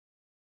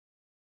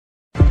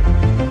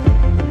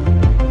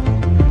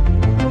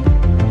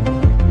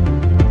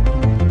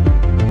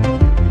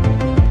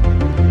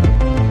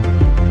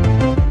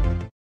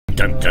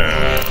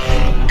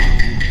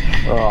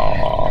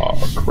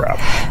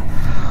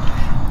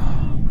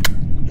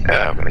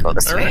I'm gonna go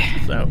this way.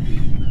 Right, so.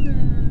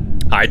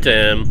 Hi,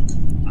 Tim.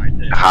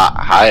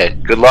 Hi.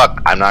 Good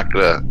luck. I'm not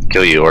gonna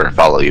kill you or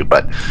follow you,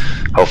 but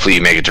hopefully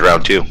you make it to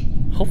round 2.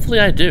 Hopefully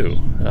I do,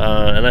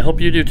 and I hope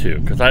you do too.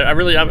 Because I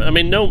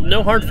mean,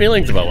 no hard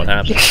feelings about what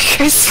happened. You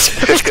guys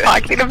still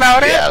talking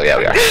about it? Yeah, we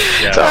are.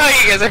 Yeah. So,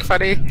 Oh, you guys are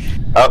funny.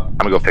 oh, I'm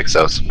gonna go fix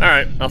those. All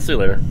right, I'll see you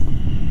later.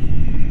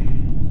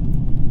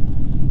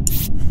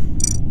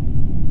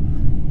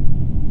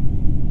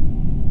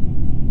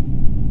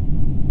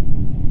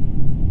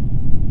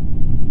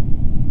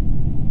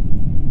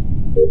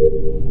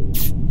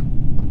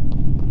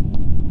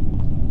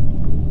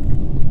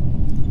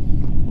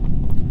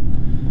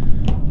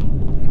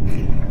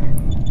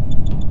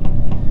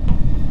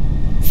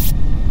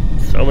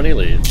 So many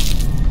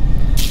leads.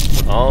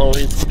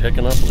 Always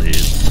picking up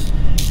leads.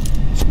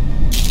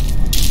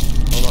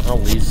 I don't know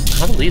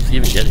how do leads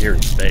even get here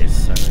in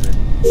space? I don't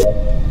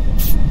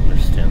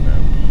understand that.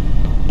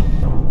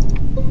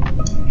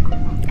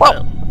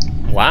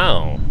 Whoa.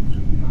 Wow.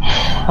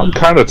 I'm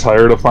kind of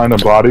tired of finding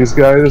bodies,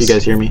 guys. You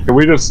guys hear me? Can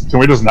we just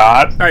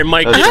not? All right,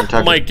 Mike.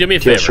 Mike, do me a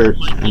Teal favor. shirt,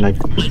 and I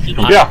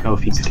Yeah. don't know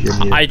if you could hear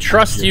me. I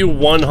trust you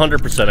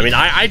 100%. I mean,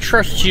 I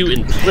trust you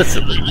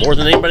implicitly more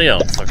than anybody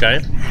else. Okay.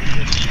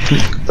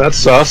 That's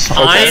sus.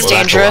 Okay, I'm That's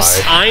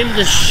dangerous. I'm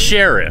the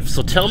sheriff,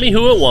 so tell me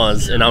who it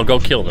was, and I'll go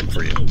kill them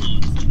for you.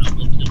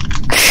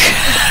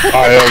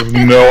 I have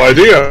no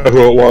idea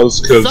who it was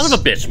because Son of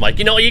a bitch, Mike.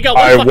 You know you got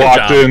one I fucking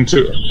walked job.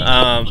 into.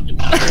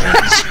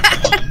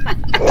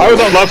 I was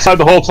on left side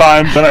the whole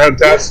time. Then I had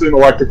tasks in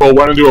electrical.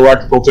 Went into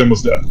electrical. Tim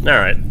was dead. All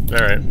right.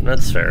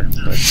 That's fair.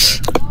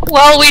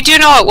 Well, we do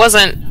know it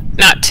wasn't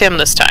not Tim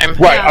this time.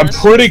 Right. Yeah, I'm this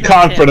pretty was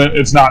confident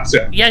it's not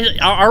Tim. Yeah,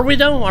 are we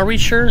though? Are we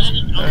sure?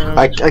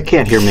 I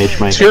can't hear Mage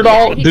Mike.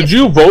 Teardal, did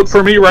you vote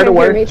for me right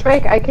away? Mage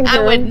Mike, I can I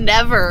hear would him.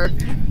 never.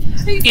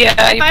 Yeah, you If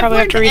I've probably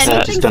have to learned reset.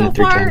 anything Just done it so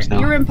 3 far, times now.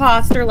 you're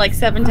imposter like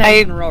 7 times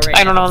in a row right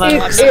I don't know now.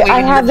 that. So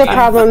I had the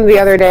problem the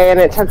other day, and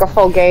it took a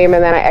full game,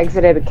 and then I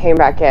exited and came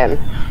back in.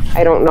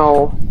 I don't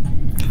know.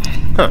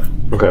 Huh.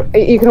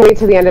 Okay. You can wait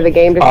till the end of the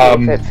game to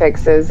see if it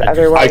fixes.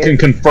 Otherwise, I can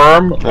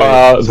confirm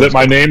that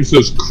my name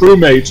says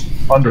crewmate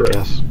under it.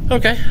 Yes.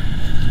 Okay.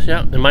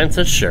 Yeah, and mine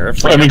says sheriff.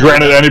 So I mean,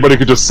 granted, anybody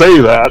could just say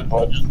that,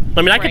 but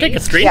I mean, I could take a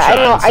screenshot Yeah, I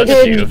know, and send I it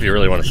to did- you if you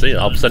really want to see it.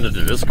 I'll send it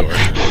to Discord.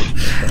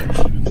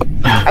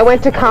 I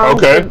went to comms,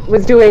 Okay.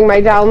 was doing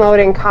my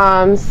downloading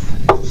comms.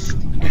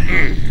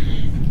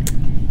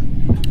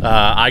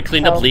 I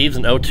cleaned up leaves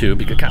in O2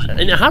 because.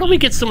 And how do we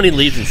get so many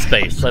leaves in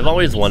space? I've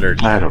always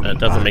wondered. I don't know. That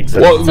doesn't make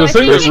sense. well, So the I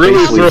thing think that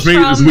really it's throws me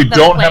is we from the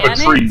don't have a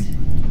planet. tree.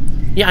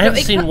 Yeah, I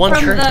haven't seen one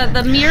from tree.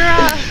 the Mira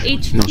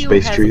HQ No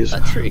space has trees. a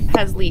tree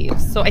has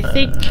leaves, so I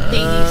think they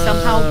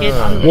somehow get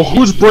on the Well,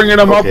 who's bringing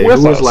them up Okay, with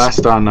who was us?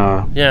 last on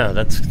Yeah,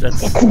 that's.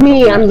 It's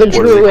me, I'm the what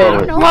do they call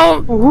druid. it?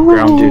 Well,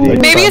 Ground duty?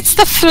 maybe it's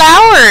the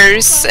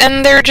flowers,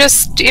 and they're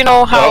just, you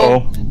know, how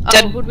Uh-oh.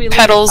 dead who'd we lose?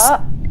 petals.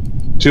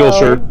 Teal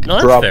shirt No,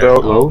 that's dropped fair.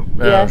 out low.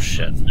 Oh Yeah.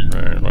 shit!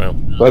 All right, well.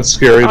 That's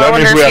scary. I That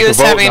wonder means we if have he to was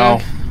vote having now.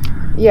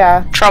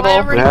 Yeah. trouble.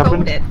 Whoever What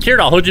happened? voted.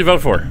 Teardal, who'd you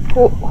vote for?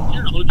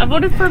 I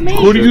voted for me.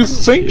 Who do you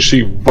think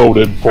she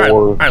voted for?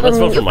 All right, let's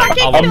vote for Mike.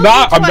 I'm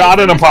not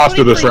an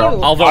imposter this voting for round.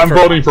 you. I'll vote I'm for-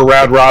 voting for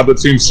Rad Rod. That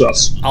seems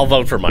sus. I'll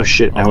vote for Mike. Oh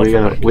shit! I'll Now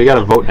vote for we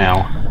gotta vote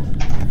now.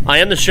 Mike. I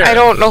am the sheriff. I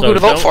don't know who to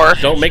vote don't-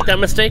 for. Don't make that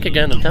mistake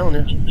again. I'm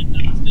telling you.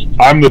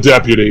 I'm the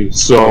deputy, I'll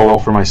so vote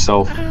for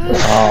myself.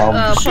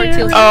 Poor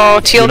Teal. Oh,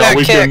 Teal got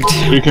we kicked.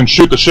 can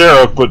shoot the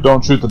sheriff, but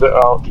don't shoot the.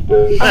 Oh, you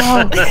did.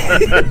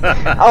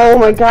 Oh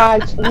my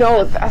gosh.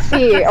 No,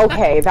 see,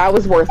 okay, that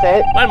was worth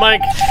it. Bye,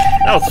 Mike.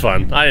 That was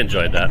fun. I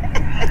enjoyed that.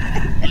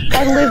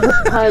 I lived with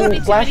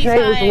puns. Last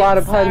night was a lot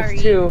of puns, Sorry.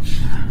 too.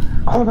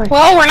 Oh my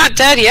Well, we're not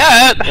dead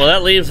yet. Well,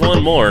 that leaves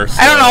one more.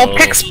 So... I don't know.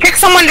 Pick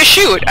someone to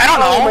shoot. I don't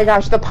Oh my know.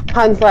 gosh, the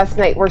puns last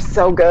night were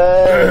so good.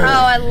 Oh,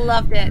 I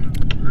loved it.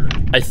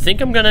 I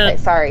think I'm gonna. Okay,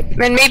 sorry.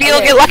 And maybe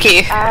you'll get lucky.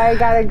 I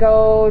gotta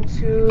go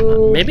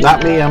to... Maybe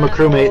Not me. I'm a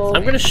crewmate.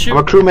 I'm gonna shoot. I'm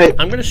a crewmate.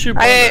 I'm gonna shoot.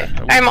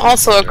 I'm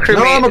also a crewmate.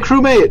 No, I'm a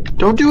crewmate.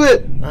 Don't do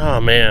it. Oh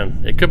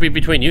man, it could be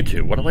between you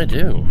two. What do I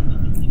do?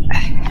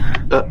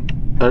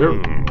 I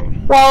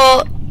don't.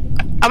 Well,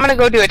 I'm gonna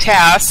go do a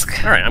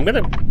task. All right, I'm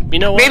gonna. You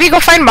know what? Maybe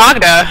go find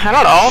Magda. I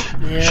don't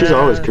know. Yeah, She's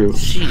always crew.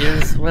 She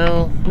is.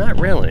 Well, not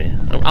really.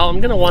 I'm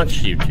gonna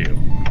watch you two.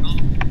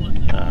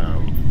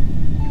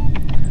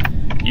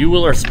 You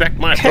will respect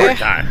my Okay. vote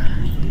die.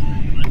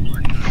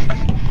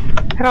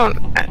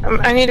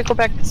 I need to go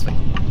back this way.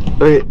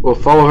 Okay, well,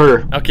 follow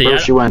her. Okay, Where yeah,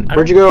 she went? I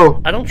Where'd you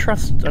go? I don't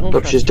trust. I don't Oh,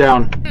 trust. she's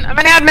down. I'm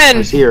an admin.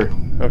 She's here.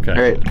 Okay.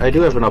 All right, I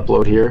do have an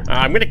upload here.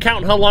 I'm gonna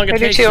count how long it I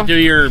do takes too. to do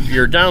your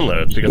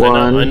downloads because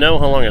One. I know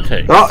how long it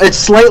takes. Oh, it's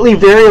slightly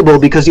variable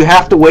because you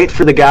have to wait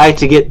for the guy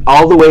to get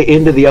all the way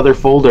into the other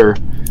folder,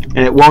 and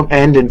it won't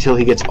end until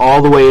he gets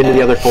all the way into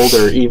the other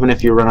folder, even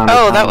if you run out of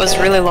Oh, time. that was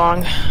really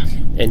long.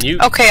 And you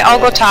Okay, I'll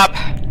go top.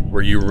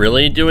 were you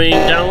really doing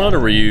download or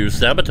were you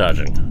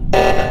sabotaging?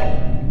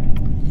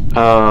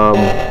 All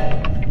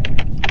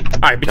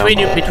right, between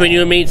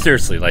you and me,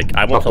 seriously, like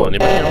I won't tell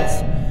anybody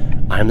else.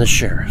 I'm the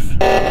sheriff.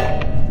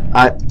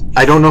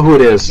 I don't know who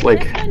it is.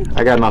 Like,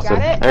 I got nothing.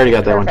 Got it? I already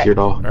got that one Perfect. to your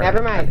doll.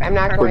 Never mind. I'm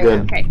not We're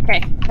going. good. Okay,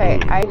 okay. Okay,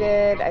 I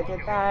did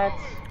that.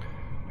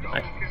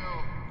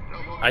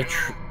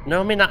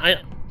 No, I mean,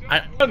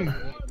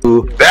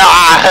 Ooh.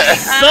 Ah!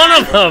 son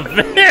of a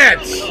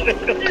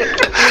bitch!